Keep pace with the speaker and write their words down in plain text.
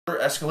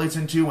escalates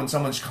into when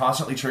someone's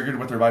constantly triggered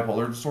with their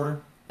bipolar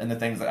disorder and the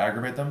things that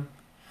aggravate them.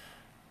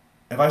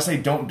 If I say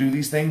don't do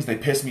these things, they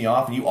piss me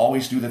off, and you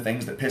always do the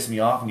things that piss me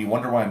off, and you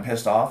wonder why I'm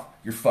pissed off,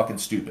 you're fucking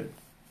stupid.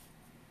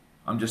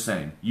 I'm just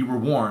saying. You were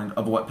warned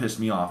of what pissed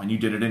me off, and you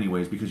did it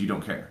anyways because you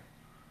don't care.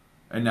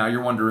 And now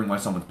you're wondering why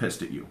someone's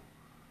pissed at you.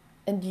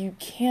 And you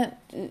can't...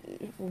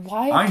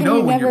 Why I can know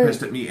you when never... you're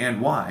pissed at me and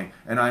why,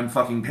 and I'm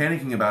fucking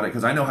panicking about it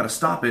because I know how to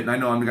stop it, and I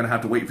know I'm going to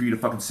have to wait for you to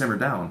fucking simmer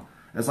down.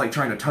 It's like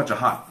trying to touch a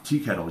hot tea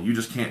kettle. You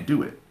just can't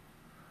do it.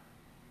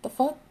 The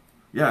fuck?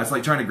 Yeah, it's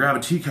like trying to grab a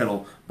tea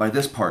kettle by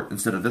this part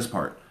instead of this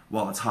part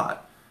while it's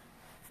hot.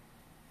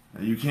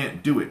 You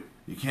can't do it.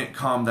 You can't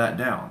calm that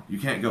down. You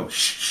can't go,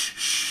 shh, shh,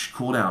 shh,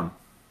 cool down.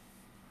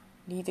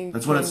 Neither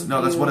That's what it's...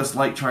 No, that's what it's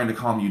like trying to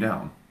calm you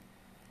down.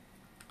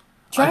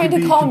 Trying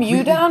to calm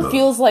you down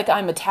feels like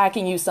I'm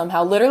attacking you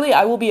somehow. Literally,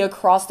 I will be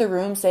across the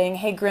room saying,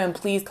 hey, Grim,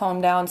 please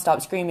calm down,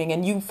 stop screaming.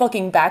 And you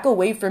fucking back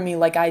away from me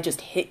like I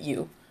just hit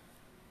you.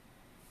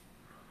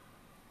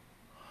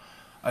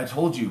 I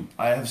told you,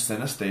 I have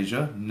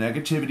synesthesia.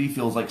 Negativity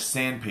feels like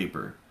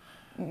sandpaper.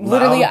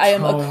 Literally, I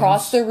am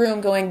across the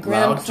room going,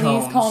 Grim,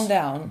 please calm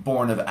down.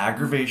 Born of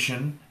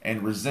aggravation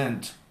and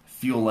resent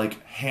feel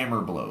like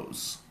hammer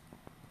blows.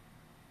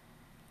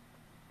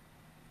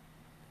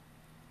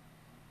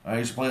 I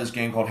used to play this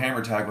game called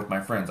Hammer Tag with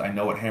my friends. I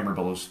know what hammer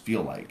blows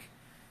feel like.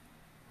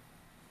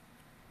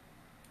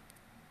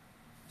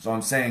 So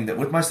I'm saying that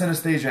with my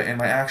synesthesia and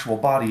my actual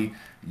body,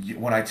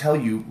 when I tell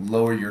you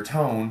lower your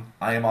tone,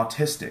 I am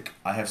autistic.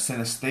 I have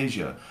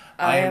synesthesia.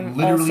 I am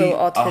literally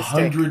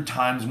 100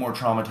 times more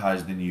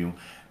traumatized than you,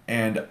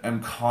 and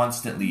am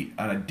constantly,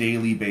 on a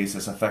daily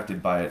basis,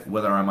 affected by it,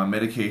 whether I'm on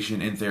medication,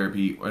 in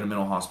therapy, or in a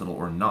mental hospital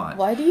or not.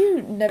 Why do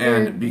you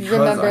never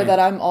remember that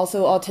I'm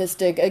also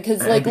autistic?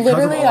 Because, like,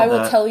 literally, I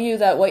will tell you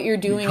that what you're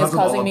doing is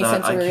causing me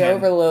sensory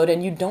overload,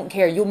 and you don't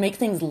care. You'll make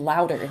things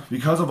louder.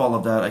 Because of all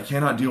of that, I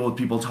cannot deal with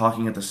people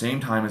talking at the same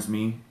time as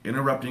me,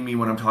 interrupting me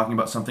when I'm talking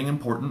about something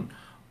important,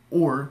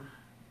 or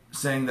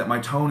saying that my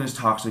tone is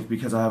toxic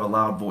because I have a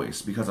loud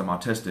voice, because I'm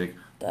autistic.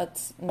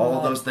 All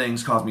of those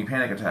things cause me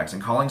panic attacks,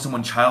 and calling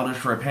someone childish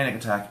for a panic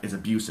attack is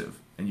abusive,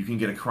 and you can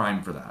get a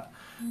crime for that.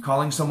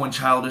 Calling someone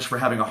childish for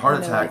having a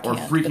heart attack or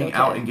freaking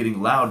out and getting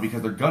loud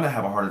because they're gonna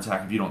have a heart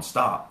attack if you don't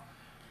stop.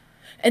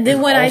 And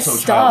then when I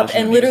stop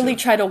and literally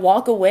try to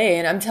walk away,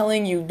 and I'm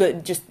telling you,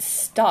 but just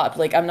stop.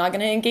 Like, I'm not going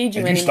to engage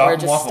you anymore. Just stop it.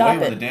 If you stop and walk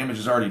away when the damage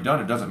is already done,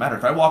 it doesn't matter.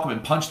 If I walk up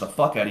and punch the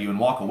fuck out of you and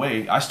walk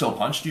away, I still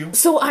punched you.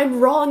 So I'm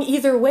wrong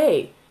either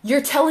way.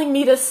 You're telling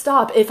me to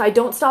stop. If I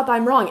don't stop,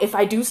 I'm wrong. If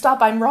I do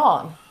stop, I'm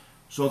wrong.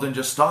 So then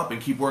just stop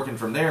and keep working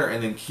from there,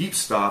 and then keep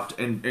stopped,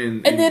 and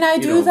then I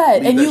do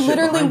that, and you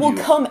literally will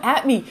come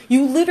at me.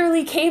 You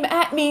literally came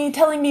at me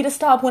telling me to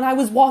stop when I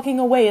was walking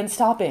away and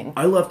stopping.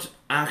 I left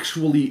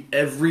actually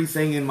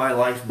everything in my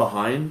life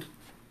behind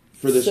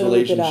for this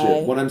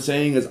relationship. What I'm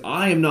saying is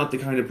I am not the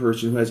kind of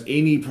person who has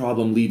any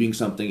problem leaving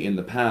something in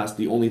the past.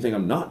 The only thing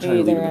I'm not trying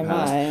to leave in the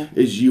past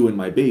is you and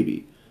my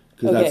baby.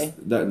 Because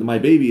my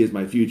baby is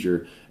my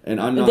future. And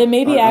I'm not. Then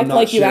maybe act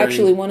like you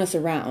actually want us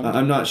around.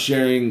 I'm not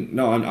sharing.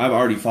 No, I've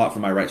already fought for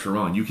my rights for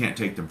Rowan. You can't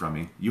take them from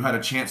me. You had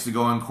a chance to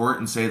go in court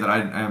and say that I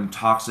am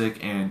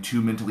toxic and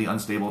too mentally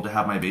unstable to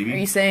have my baby. Are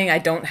you saying I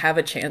don't have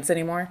a chance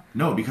anymore?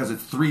 No, because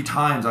it's 3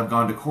 times I've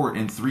gone to court,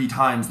 and 3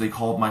 times they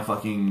called my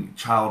fucking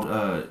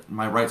child,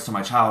 my rights to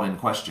my child in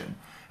question.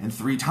 And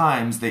 3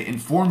 times they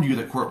informed you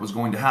that court was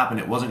going to happen.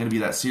 It wasn't going to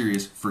be that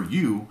serious for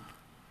you,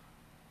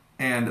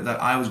 and that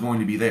I was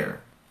going to be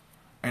there.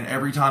 And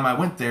every time I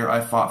went there, I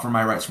fought for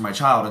my rights for my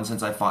child. And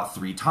since I fought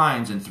 3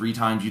 times, and 3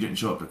 times you didn't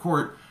show up to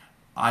court,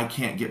 I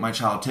can't get my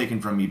child taken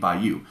from me by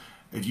you.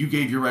 If you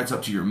gave your rights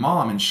up to your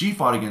mom and she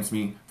fought against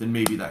me, then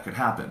maybe that could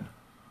happen.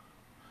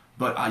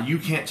 But you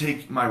can't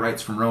take my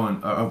rights from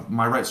Rowan,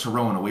 my rights to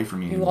Rowan away from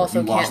me anymore. You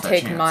also can't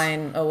take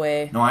mine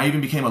away. No, I even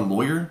became a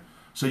lawyer,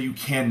 so you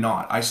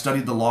cannot. I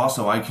studied the law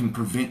so I can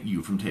prevent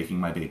you from taking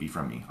my baby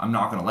from me. I'm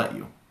not going to let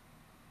you.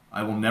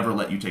 I will never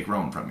let you take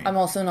Rowan from me. I'm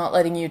also not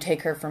letting you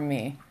take her from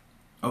me.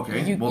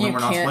 Okay, well then we're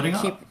not splitting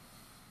up.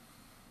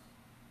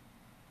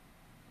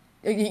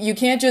 You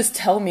can't just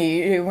tell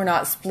me we're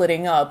not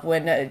splitting up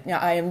when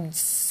I am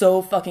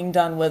so fucking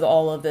done with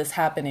all of this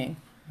happening.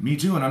 Me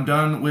too, and I'm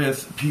done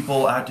with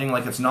people acting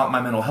like it's not my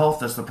mental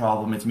health that's the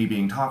problem, it's me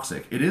being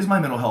toxic. It is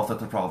my mental health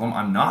that's the problem.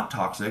 I'm not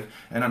toxic,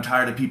 and I'm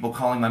tired of people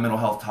calling my mental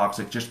health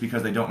toxic just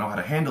because they don't know how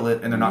to handle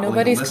it and they're not willing to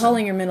listen. Nobody's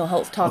calling your mental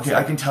health toxic. Okay,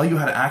 I can tell you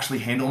how to actually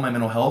handle my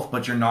mental health,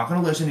 but you're not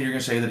going to listen and you're going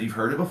to say that you've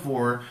heard it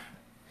before.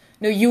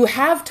 No, you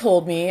have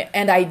told me,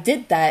 and I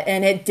did that,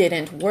 and it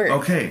didn't work.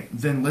 Okay,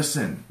 then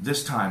listen.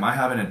 This time, I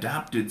have an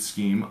adapted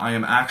scheme. I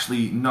am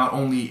actually not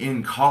only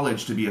in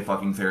college to be a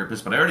fucking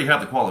therapist, but I already have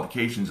the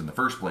qualifications in the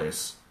first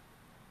place.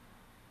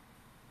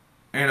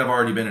 And I've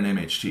already been an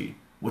MHT,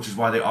 which is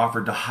why they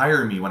offered to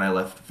hire me when I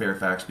left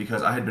Fairfax,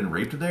 because I had been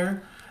raped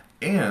there,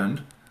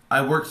 and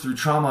I worked through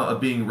trauma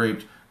of being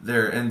raped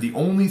there, and the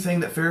only thing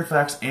that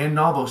Fairfax and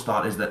Navos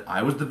thought is that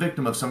I was the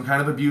victim of some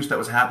kind of abuse that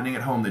was happening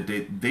at home that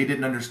they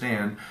didn't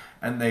understand,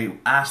 And they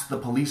asked the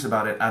police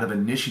about it out of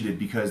initiative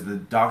because the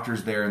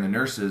doctors there and the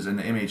nurses and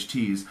the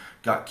MHTs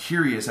got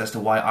curious as to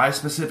why I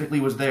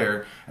specifically was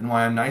there and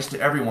why I'm nice to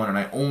everyone and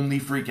I only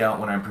freak out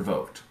when I'm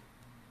provoked.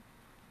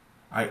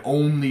 I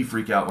only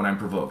freak out when I'm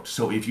provoked.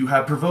 So if you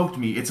have provoked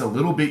me, it's a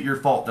little bit your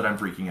fault that I'm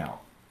freaking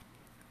out.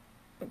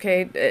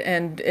 Okay,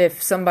 and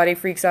if somebody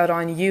freaks out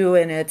on you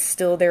and it's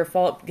still their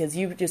fault because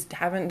you just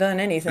haven't done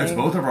anything. It's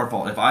both of our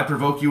fault. If I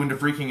provoke you into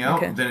freaking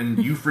out,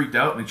 then you freaked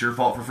out and it's your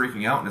fault for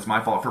freaking out and it's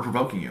my fault for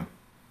provoking you.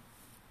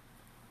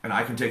 And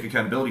I can take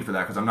accountability for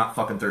that because I'm not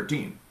fucking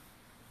 13.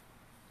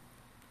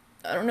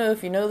 I don't know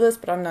if you know this,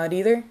 but I'm not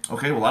either.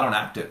 Okay, well I don't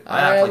act it.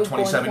 I act like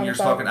 27 years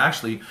fucking.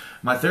 Actually,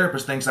 my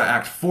therapist thinks I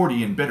act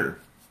 40 and bitter.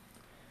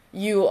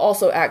 You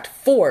also act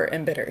 4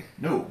 and bitter.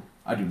 No,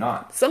 I do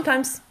not.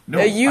 Sometimes. No,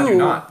 I do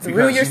not.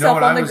 Threw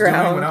yourself on the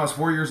ground. Doing when I was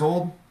 4 years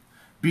old?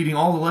 Beating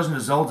all the Legend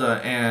of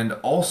Zelda and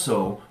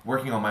also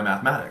working on my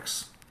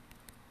mathematics.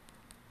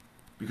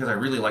 Because I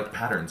really liked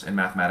patterns, and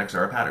mathematics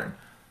are a pattern.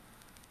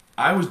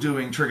 I was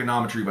doing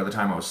trigonometry by the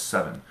time I was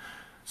 7.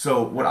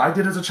 So what I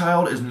did as a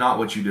child is not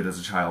what you did as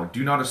a child.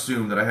 Do not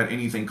assume that I had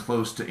anything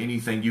close to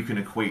anything you can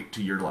equate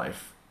to your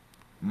life.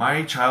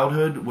 My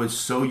childhood was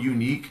so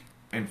unique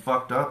and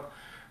fucked up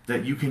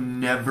that you can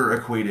never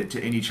equate it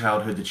to any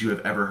childhood that you have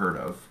ever heard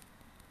of.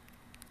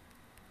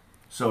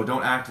 So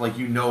don't act like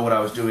you know what I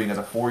was doing as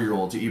a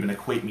 4-year-old to even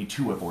equate me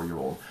to a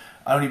 4-year-old.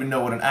 I don't even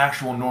know what an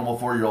actual normal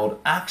 4-year-old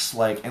acts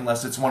like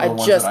unless it's one of the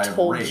ones that I have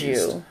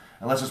raised.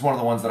 Unless it's one of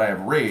the ones that I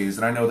have raised.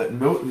 And I know that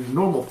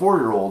normal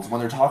 4-year-olds,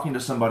 when they're talking to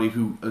somebody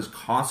who is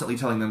constantly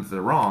telling them that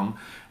they're wrong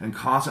and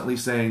constantly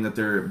saying that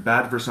they're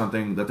bad for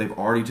something that they've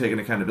already taken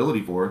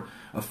accountability for,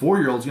 a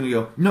 4-year-old's going to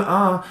go,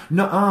 nuh-uh,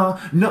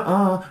 nuh-uh,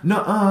 nuh-uh,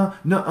 nuh-uh,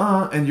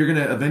 nuh-uh, and you're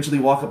going to eventually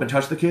walk up and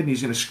touch the kid and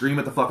he's going to scream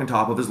at the fucking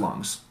top of his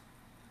lungs.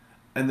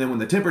 And then when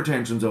the temper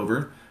tantrum's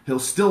over, he'll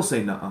still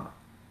say nuh-uh.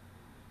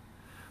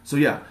 So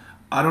yeah,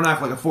 I don't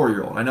act like a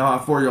 4-year-old. I know how a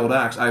 4-year-old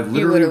acts. I've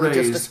literally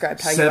raised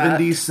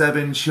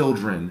 77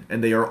 children,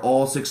 and they are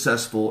all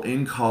successful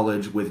in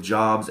college with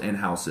jobs and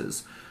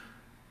houses.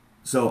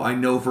 So I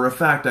know for a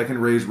fact I can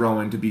raise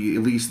Rowan to be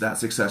at least that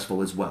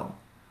successful as well.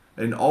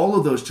 And all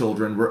of those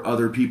children were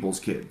other people's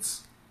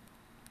kids.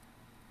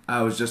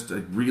 I was just a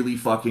really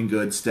fucking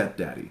good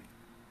stepdaddy.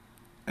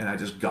 And I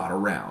just got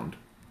around.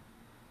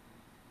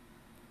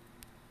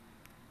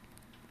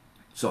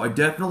 So I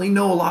definitely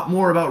know a lot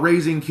more about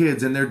raising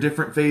kids and their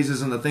different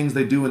phases and the things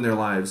they do in their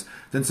lives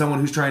than someone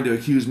who's trying to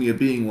accuse me of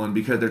being one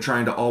because they're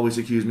trying to always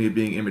accuse me of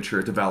being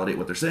immature to validate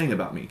what they're saying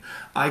about me.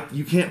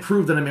 You can't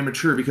prove that I'm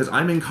immature because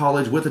I'm in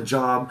college with a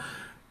job,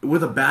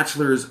 with a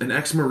bachelor's, an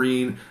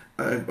ex-Marine,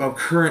 a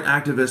current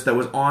activist that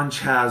was on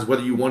Chaz,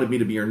 whether you wanted me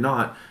to be or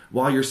not,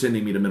 while you're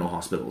sending me to mental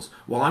hospitals.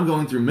 While I'm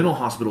going through mental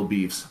hospital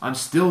beefs, I'm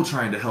still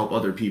trying to help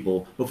other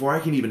people before I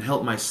can even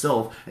help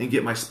myself and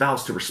get my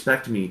spouse to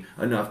respect me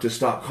enough to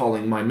stop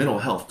calling my mental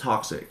health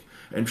toxic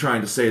and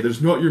trying to say,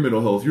 there's not your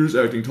mental health, you're just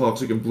acting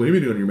toxic and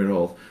blaming it on your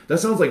mental health. That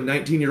sounds like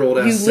 19-year-old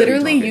ass You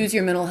literally use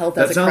your mental health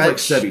as a crutch. That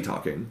sounds like Sebi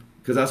talking.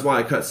 Because that's why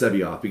I cut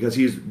Sebi off, because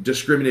he's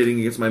discriminating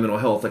against my mental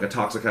health like a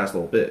toxic ass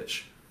little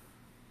bitch.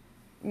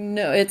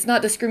 No, it's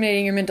not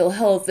discriminating your mental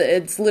health.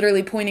 It's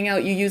literally pointing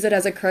out you use it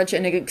as a crutch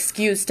and an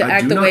excuse to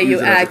act the way you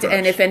act.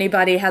 And if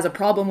anybody has a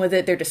problem with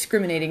it, they're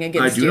discriminating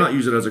against you. I do not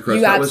use it as a crutch.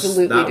 You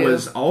absolutely do. That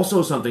was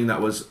also something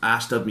that was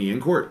asked of me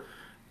in court.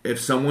 If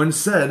someone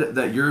said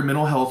that your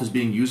mental health is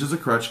being used as a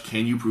crutch,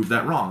 can you prove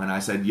that wrong? And I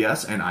said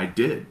yes, and I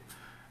did.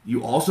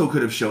 You also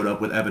could have showed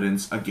up with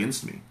evidence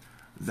against me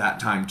that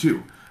time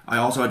too. I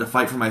also had to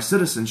fight for my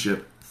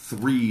citizenship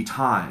 3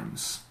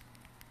 times.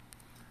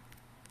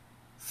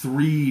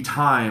 3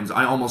 times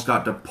I almost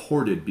got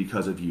deported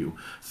because of you.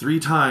 3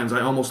 times I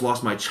almost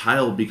lost my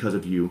child because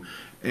of you.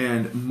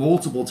 And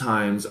multiple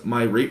times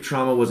my rape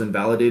trauma was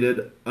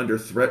invalidated under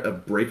threat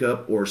of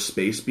breakup or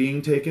space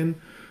being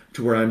taken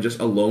to where I'm just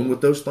alone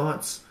with those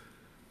thoughts.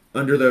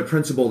 Under the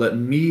principle that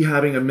me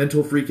having a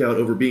mental freak out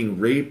over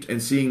being raped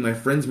and seeing my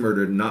friends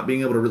murdered and not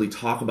being able to really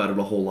talk about it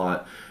a whole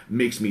lot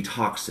makes me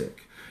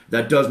toxic.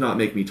 That does not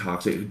make me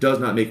toxic. It does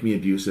not make me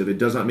abusive. It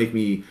does not make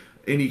me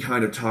any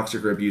kind of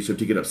toxic or abusive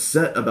to get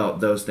upset about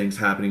those things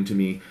happening to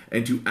me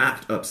and to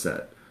act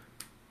upset.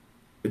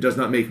 It does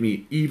not make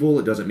me evil.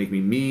 It doesn't make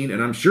me mean.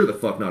 And I'm sure the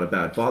fuck not a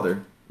bad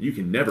father. You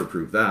can never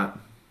prove that.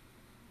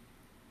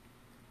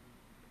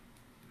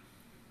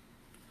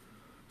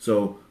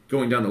 So,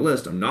 going down the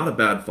list, I'm not a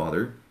bad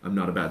father. I'm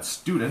not a bad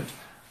student.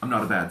 I'm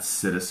not a bad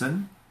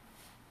citizen.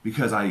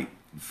 Because I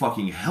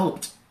fucking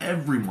helped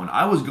everyone.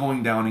 I was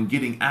going down and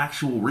getting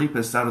actual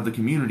rapists out of the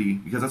community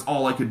because that's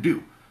all I could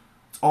do.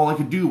 It's all I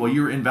could do while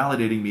you were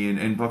invalidating me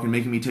and fucking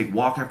making me take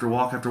walk after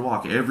walk after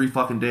walk every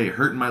fucking day,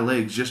 hurting my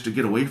legs just to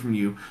get away from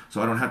you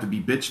so I don't have to be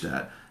bitched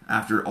at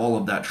after all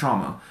of that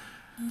trauma.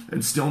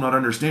 And still not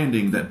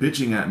understanding that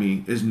bitching at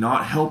me is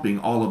not helping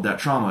all of that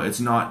trauma. It's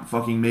not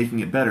fucking making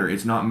it better.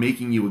 It's not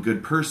making you a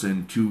good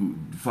person to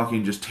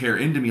fucking just tear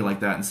into me like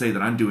that and say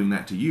that I'm doing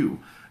that to you.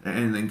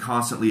 And then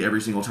constantly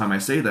every single time I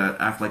say that,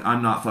 act like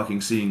I'm not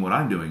fucking seeing what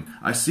I'm doing.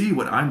 I see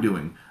what I'm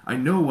doing. I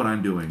know what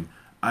I'm doing.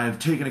 I've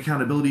taken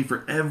accountability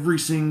for every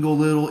single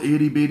little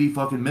itty bitty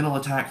fucking mental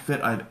attack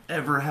fit I've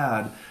ever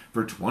had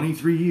for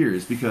 23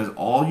 years, because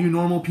all you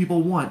normal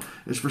people want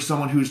is for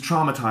someone who's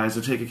traumatized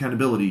to take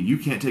accountability. You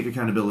can't take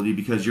accountability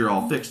because you're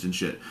all fixed and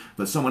shit.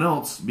 But someone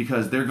else,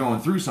 because they're going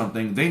through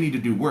something, they need to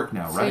do work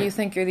now, right? So you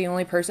think you're the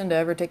only person to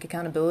ever take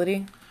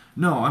accountability?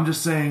 No, I'm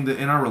just saying that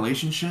in our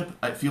relationship,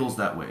 it feels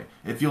that way.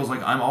 It feels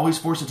like I'm always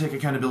forced to take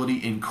accountability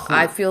in court.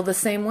 I feel the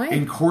same way.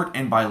 In court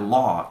and by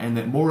law, and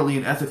that morally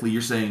and ethically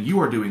you're saying you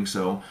are doing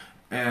so,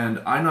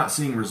 and I'm not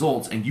seeing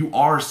results, and you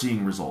are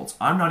seeing results.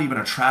 I'm not even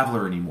a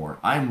traveler anymore.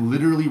 I'm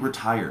literally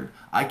retired.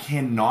 I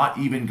cannot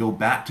even go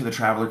back to the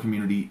traveler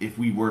community if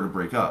we were to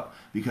break up,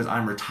 because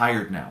I'm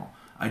retired now.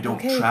 I don't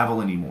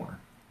travel anymore.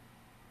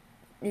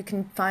 You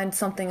can find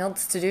something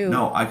else to do.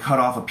 No, I cut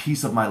off a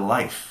piece of my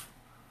life.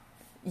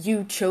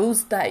 You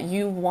chose that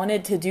you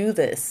wanted to do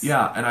this.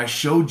 Yeah, and I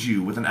showed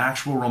you with an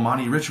actual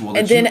Romani ritual.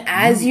 And then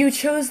as you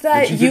chose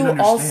that,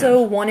 you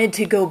also wanted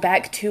to go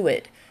back to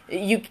it.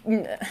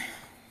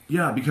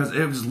 Yeah, because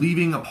it was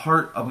leaving a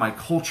part of my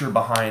culture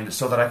behind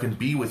so that I can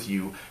be with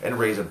you and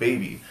raise a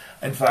baby.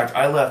 In fact,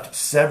 I left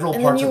several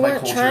parts of my culture.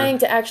 And you weren't trying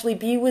to actually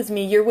be with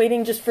me. You're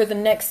waiting just for the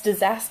next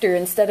disaster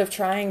instead of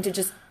trying to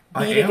just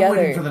be together. I am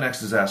waiting for the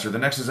next disaster. The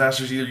next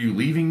disaster is either you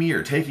leaving me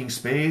or taking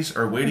space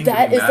or waiting to be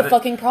mad. That is the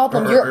fucking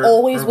problem. You're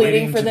always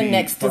waiting for the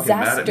next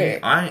disaster.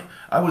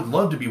 I would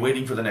love to be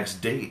waiting for the next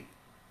date.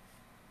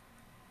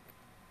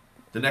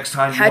 The next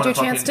time you had your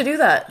chance to do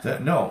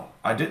that? No,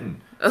 I didn't.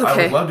 Okay. I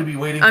would love to be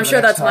waiting for I'm sure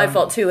that's my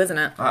fault too, isn't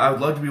it? I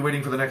would love to be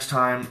waiting for the next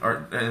time,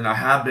 and I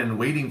have been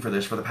waiting for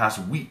this for the past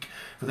week,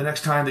 for the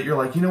next time that you're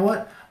like, you know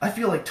what? I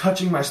feel like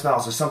touching my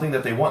spouse is something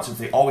that they want since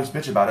they always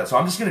bitch about it, so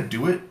I'm just going to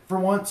do it for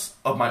once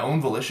of my own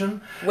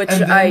volition. Which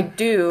I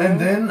do. And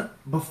then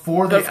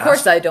before they Of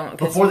course I don't.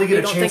 Before they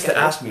get a chance to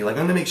ask me, like,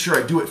 I'm going to make sure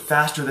I do it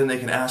faster than they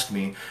can ask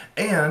me.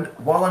 And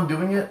while I'm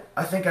doing it,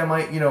 I think I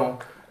might,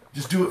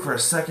 just do it for a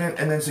second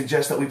and then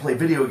suggest that we play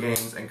video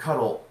games and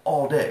cuddle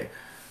all day.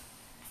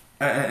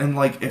 And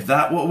like, if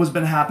that what was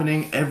been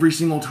happening every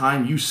single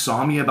time you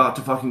saw me about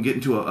to fucking get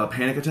into a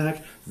panic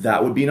attack,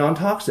 that would be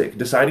non-toxic.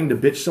 Deciding to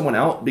bitch someone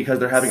out because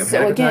they're having a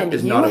panic attack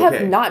is not okay. You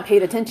have not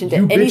paid attention to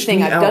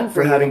anything I've done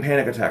for you. Having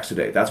panic attacks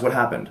today. That's what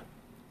happened.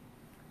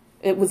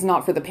 It was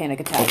not for the panic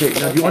attack. Okay,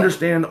 now do you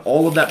understand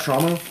all of that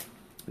trauma?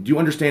 Do you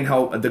understand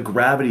how the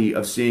gravity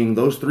of seeing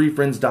those 3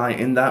 friends die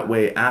in that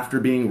way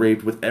after being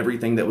raped with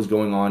everything that was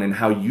going on, and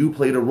how you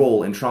played a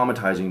role in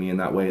traumatizing me in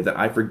that way that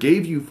I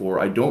forgave you for,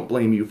 I don't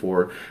blame you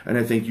for, and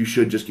I think you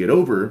should just get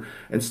over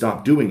and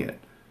stop doing it.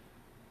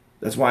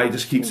 That's why I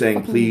just keep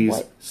saying,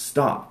 please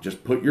stop.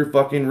 Just put your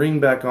fucking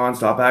ring back on.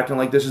 Stop acting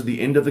like this is the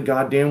end of the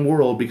goddamn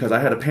world because I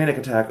had a panic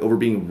attack over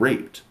being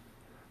raped.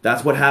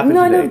 That's what happened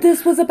today. None of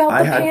this was about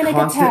the panic attack. I had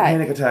constant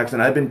panic attacks,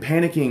 and I've been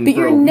panicking but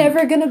for a week. You're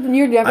never gonna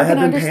understand that. I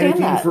have been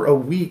panicking for a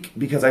week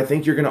because I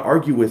think you're gonna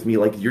argue with me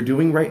like you're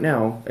doing right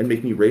now and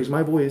make me raise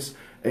my voice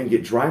and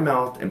get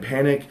dry-mouthed and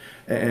panic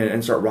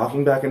and start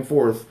rocking back and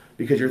forth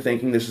because you're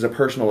thinking this is a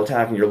personal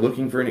attack and you're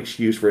looking for an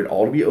excuse for it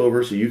all to be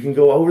over so you can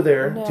go over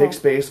there, take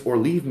space, or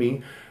leave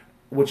me,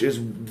 which is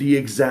the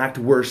exact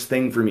worst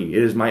thing for me.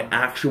 It is my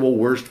actual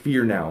worst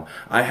fear now.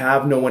 I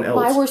have no one else.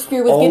 My worst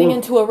fear was getting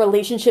into a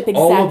relationship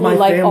exactly like ours. All of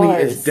my family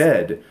is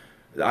dead.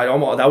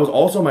 That was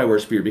also my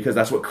worst fear because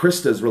that's what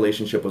Krista's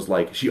relationship was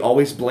like. She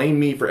always blamed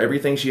me for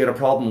everything she had a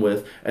problem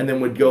with, and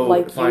then would go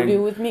like you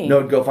do with me.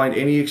 No, go find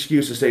any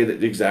excuse to say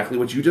that exactly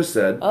what you just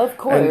said. Of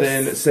course. And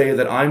then say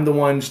that I'm the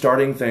one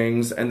starting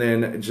things, and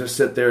then just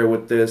sit there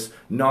with this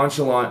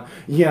nonchalant,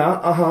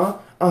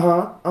 well,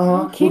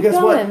 guess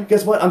going.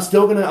 Guess what? I'm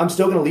still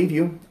gonna leave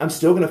you. I'm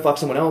still gonna fuck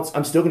someone else.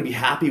 I'm still gonna be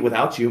happy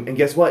without you. And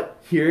guess what?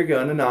 You're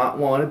gonna not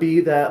want to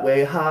be that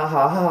way. Ha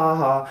ha ha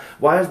ha.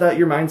 Why is that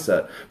your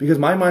mindset? Because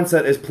my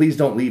mindset is please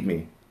don't leave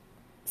me.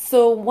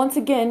 So once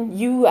again,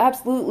 you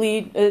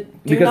absolutely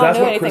do not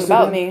know anything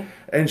about me.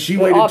 And she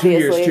waited 2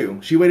 years too.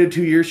 She waited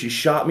 2 years. She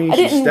shot me.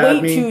 She stabbed me. I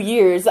didn't wait 2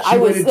 years. I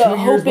was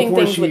hoping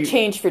things would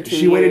change for 2 years.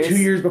 She waited 2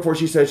 years before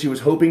she said she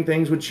was hoping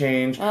things would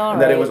change. And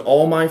that it was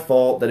all my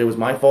fault. That it was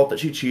my fault that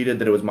she cheated.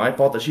 That it was my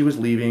fault that she was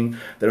leaving.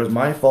 That it was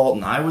my fault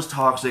and I was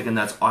toxic. And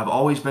I've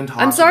always been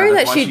toxic. I'm sorry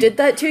that she did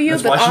that to you,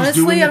 but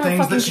honestly, I don't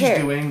fucking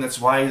care.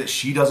 That's why that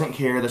she doesn't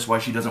care. That's why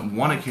she doesn't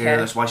want to care.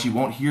 That's why she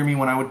won't hear me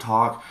when I would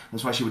talk.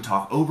 That's why she would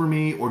talk over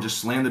me or just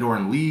slam the door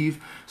and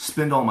leave,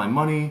 spend all my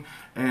money,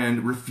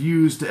 and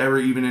refuse to ever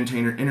even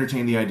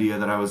entertain the idea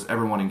that I was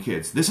ever wanting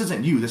kids. This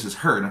isn't you, this is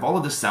her. And if all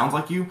of this sounds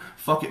like you,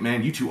 fuck it,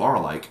 man, you two are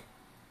alike.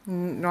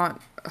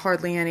 Not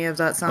hardly any of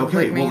that sounds like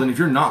me. Okay, well then if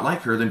you're not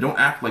like her, then don't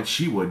act like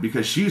she would,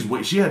 because she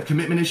had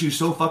commitment issues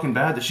so fucking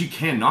bad that she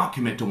cannot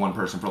commit to one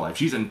person for life.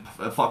 She's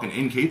fucking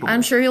incapable.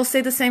 I'm sure you'll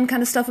say the same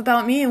kind of stuff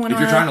about me when if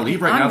you're trying to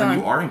leave right now, then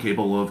you are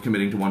incapable of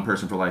committing to one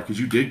person for life, because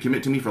you did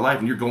commit to me for life,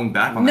 and you're going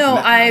back on that. No,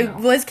 I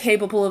was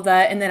capable of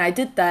that, and then I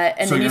did that,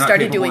 and then you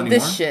started doing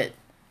this shit.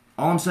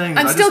 All I'm saying is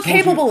I'm still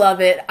capable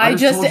of it. I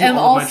just am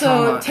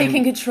also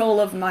taking control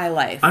of my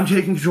life. I'm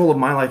taking control of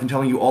my life and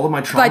telling you all of my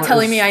trauma. By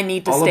telling me I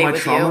need to stay with you. All of my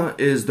trauma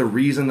is the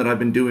reason that I've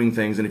been doing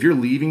things. And if you're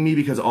leaving me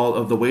because all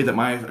of the way that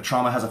my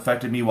trauma has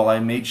affected me while I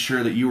made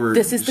sure that you were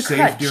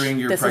safe during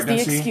your pregnancy.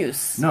 This is the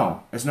excuse.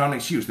 No, it's not an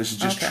excuse. This is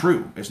just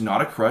true. It's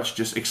not a crutch.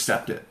 Just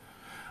accept it.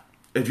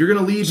 If you're going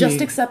to leave me...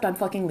 Just accept I'm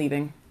fucking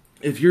leaving.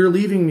 If you're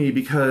leaving me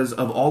because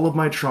of all of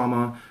my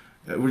trauma,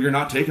 you're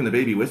not taking the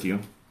baby with you.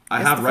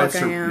 I have rights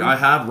to Rowan.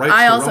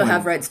 I also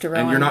have rights to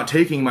Rowan. And you're not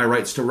taking my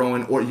rights to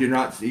Rowan, or you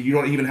don't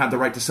even have the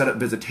right to set up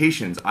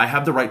visitations. I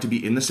have the right to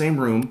be in the same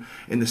room,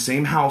 in the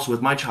same house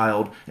with my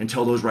child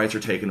until those rights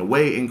are taken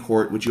away in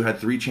court, which you had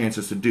 3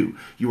 chances to do.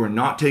 You are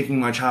not taking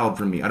my child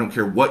from me. I don't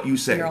care what you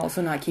say. You're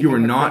also not keeping her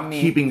from me. You are not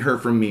keeping her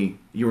from me.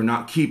 You are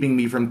not keeping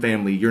me from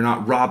family. You're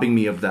not robbing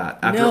me of that.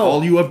 After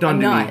all you have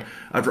done to me,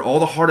 after all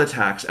the heart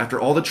attacks, after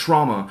all the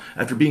trauma,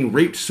 after being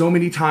raped so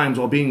many times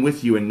while being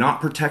with you and not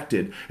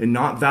protected and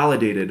not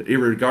validated,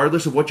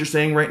 regardless of what you're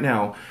saying right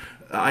now,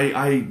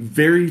 I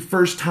very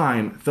first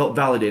time felt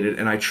validated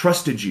and I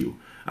trusted you.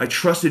 I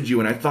trusted you,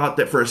 and I thought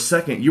that for a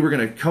second you were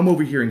going to come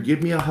over here and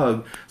give me a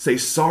hug, say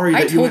sorry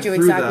that you went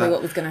through that. I told you exactly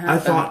what was going to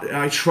happen.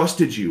 I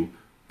trusted you.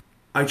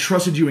 I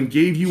trusted you and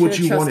gave you what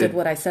you wanted. Trusted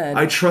what I said.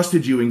 I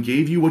trusted you and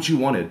gave you what you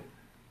wanted.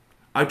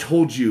 I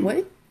told you.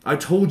 What? I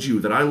told you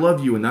that I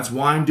love you and that's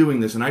why I'm doing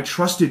this. And I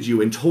trusted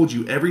you and told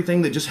you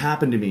everything that just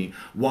happened to me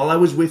while I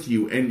was with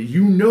you. And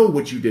you know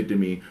what you did to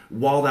me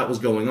while that was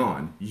going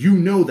on. You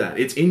know that.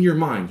 It's in your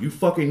mind. You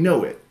fucking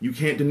know it. You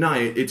can't deny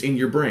it. It's in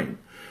your brain.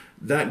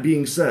 That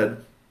being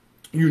said,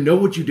 you know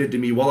what you did to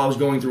me while I was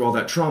going through all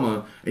that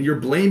trauma, and you're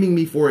blaming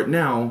me for it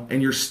now,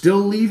 and you're still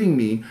leaving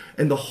me,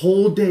 and the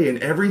whole day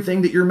and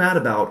everything that you're mad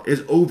about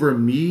is over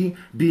me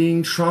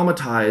being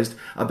traumatized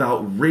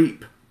about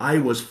rape. I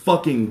was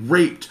fucking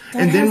raped.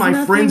 And then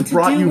my friends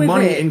brought you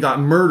money and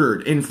got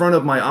murdered in front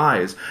of my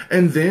eyes.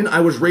 And then I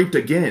was raped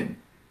again.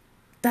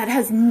 That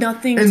has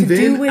nothing to do with it.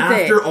 And then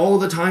after all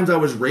of the times I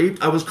was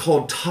raped, I was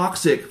called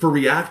toxic for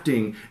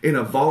reacting in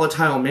a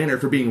volatile manner,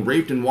 for being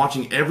raped and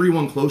watching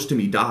everyone close to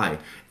me die.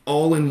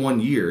 All in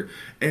 1 year,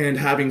 and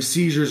having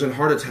seizures and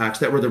heart attacks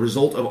that were the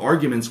result of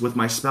arguments with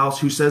my spouse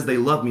who says they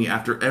love me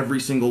after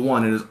every single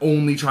one and is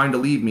only trying to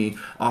leave me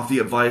off the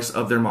advice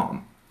of their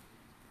mom.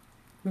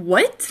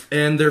 What?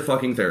 And their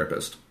fucking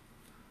therapist.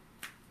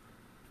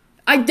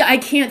 I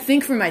can't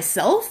think for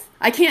myself?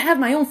 I can't have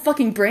my own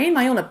fucking brain,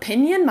 my own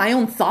opinion, my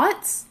own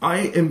thoughts? I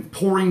am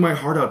pouring my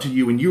heart out to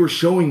you, and you are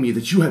showing me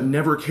that you have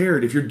never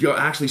cared if you're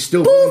actually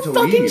still willing to leave.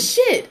 Bull fucking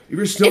shit!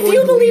 If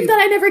you believe that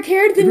I never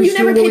cared, then you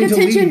never paid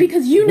attention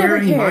because you never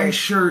cared. Wearing my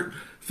shirt,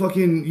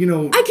 fucking,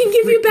 I can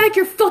give you back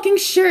your fucking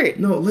shirt.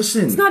 No,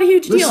 listen. It's not a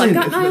huge deal. I've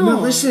got my own. No,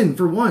 listen,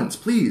 for once,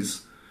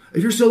 please.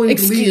 If you're still willing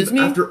to leave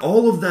after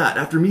all of that,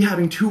 after me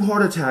having 2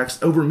 heart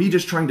attacks over me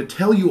just trying to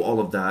tell you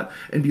all of that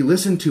and be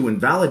listened to and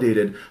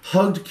validated,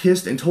 hugged,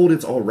 kissed, and told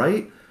it's all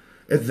right,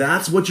 if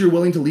that's what you're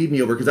willing to leave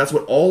me over, because that's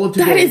what all of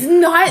today, that is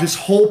not, this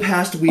whole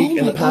past week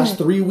and the past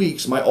 3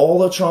 weeks, all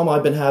the trauma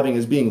I've been having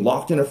is being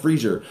locked in a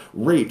freezer,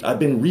 raped. I've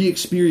been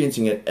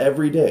re-experiencing it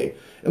every day.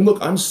 And look,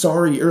 I'm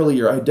sorry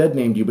earlier I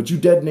dead-named you, but you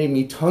dead-named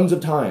me tons of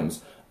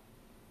times.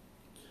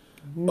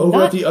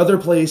 Over at the other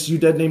place, you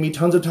dead-named me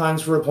tons of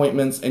times for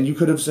appointments, and you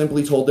could have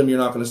simply told them you're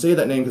not going to say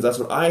that name, because that's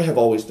what I have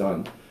always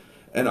done.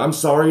 And I'm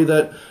sorry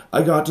that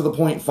I got to the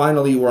point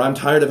finally where I'm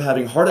tired of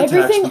having heart attacks.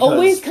 Everything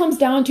always comes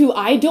down to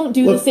I don't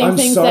do the same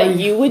things that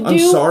you would do. I'm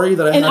sorry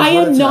that I had heart attacks. And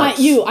I am not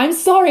you. I'm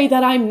sorry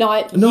that I'm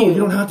not you. No, you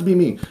don't have to be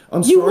me.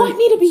 I'm sorry. You want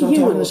me to be you. Stop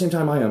talking at the same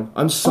time I am.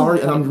 I'm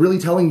sorry, and I'm really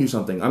telling you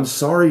something. I'm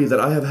sorry that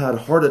I have had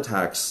heart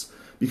attacks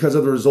because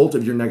of the result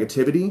of your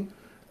negativity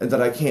and that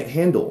I can't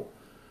handle.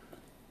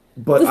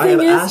 But I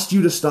have asked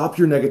you to stop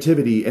your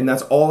negativity, and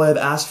that's all I have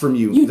asked from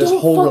you this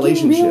whole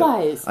relationship.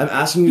 Realize. I'm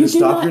asking you to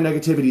stop your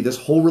negativity this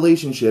whole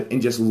relationship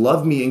and just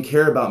love me and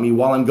care about me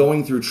while I'm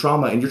going through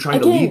trauma, and you're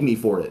trying to leave me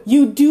for it.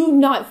 You do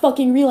not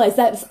fucking realize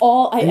that's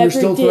all I ever did. And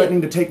you're still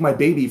threatening to take my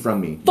baby from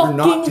me. You're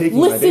not taking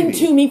my baby.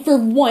 Listen to me for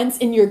once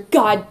in your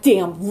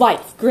goddamn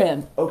life,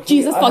 Grim. Okay,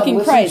 Jesus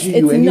fucking Christ.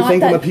 It's not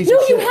that.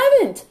 No, you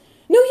haven't.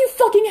 No, you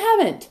fucking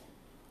haven't.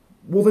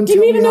 Well, then do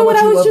you even know what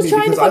I was just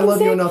trying to fucking say? I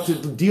love you enough to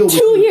deal with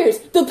 2 years.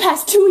 The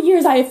past 2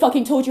 years, I have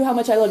fucking told you how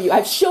much I love you.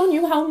 I've shown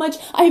you how much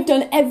I have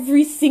done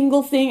every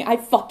single thing I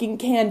fucking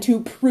can to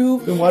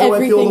prove everything to you. Then why do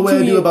I feel the way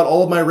I do about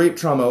all of my rape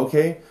trauma,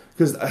 okay?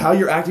 Because how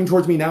you're acting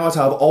towards me now is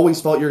how I've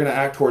always felt you're going to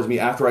act towards me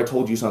after I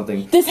told you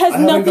something. This has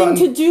nothing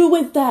to do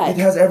with that. It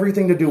has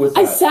everything to do with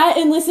that. I sat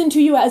and listened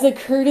to you as a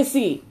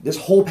courtesy. This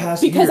whole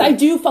past year. Because I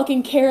do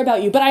fucking care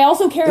about you. But I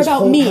also care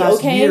about me, okay? This whole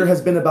past year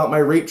has been about my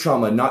rape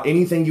trauma, not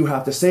anything you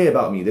have to say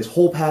about me. This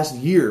whole past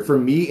year for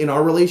me in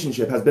our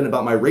relationship has been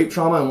about my rape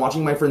trauma and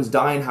watching my friends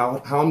die and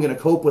how I'm going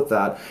to cope with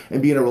that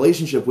and be in a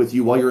relationship with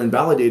you while you're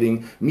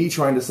invalidating me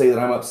trying to say that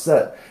I'm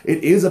upset.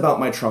 It is about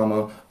my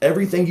trauma.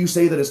 Everything you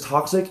say that is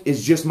toxic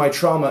is just my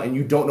trauma and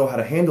you don't know how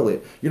to handle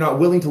it. You're not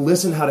willing to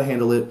listen how to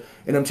handle it.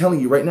 And I'm telling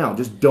you right now,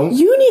 just don't.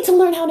 You need to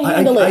learn how to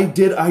handle it.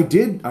 I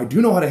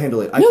do know how to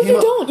handle it. No, you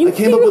don't. You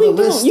clearly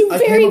don't. You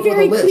very,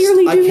 very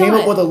clearly do not. I came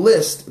up with a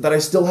list that I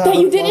still have. That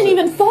you didn't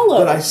even follow.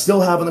 That I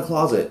still have in the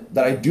closet.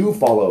 That I do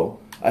follow.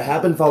 I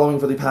have been following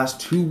for the past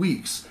 2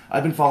 weeks.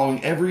 I've been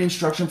following every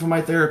instruction from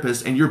my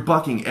therapist, and you're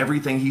bucking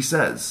everything he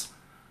says.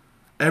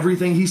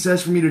 Everything he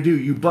says for me to do,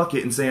 you buck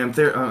it and say I'm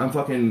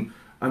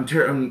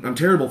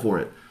terrible for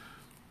it.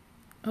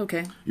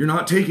 Okay. You're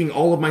not taking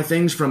all of my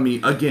things from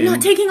me again. I'm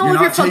not taking all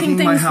of your fucking things from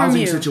you. You're not taking my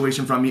housing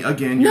situation from me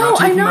again. You're not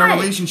taking my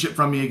relationship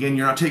from me again.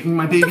 You're not taking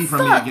my baby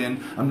from me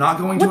again. I'm not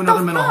going to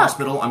another mental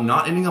hospital. I'm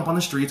not ending up on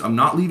the streets. I'm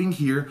not leaving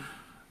here.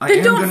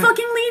 Then don't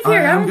fucking leave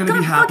here. I'm going to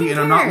be happy, and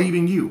I'm not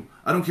leaving you.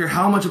 I don't care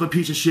how much of a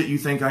piece of shit you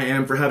think I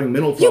am for having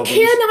mental problems.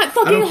 You cannot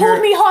fucking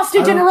hold me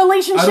hostage in a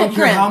relationship, I don't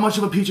care how much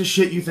of a piece of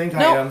shit you think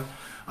I am.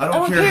 I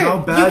don't care how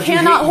bad you hate me. You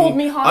cannot hold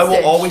me hostage. I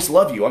will always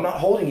love you. I'm not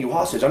holding you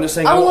hostage. I'm just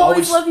saying I will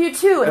always love you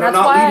too, and that's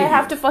why I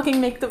have to fucking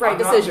make the right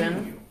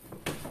decision.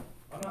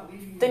 I'm not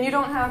leaving you. Then you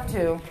don't have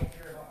to.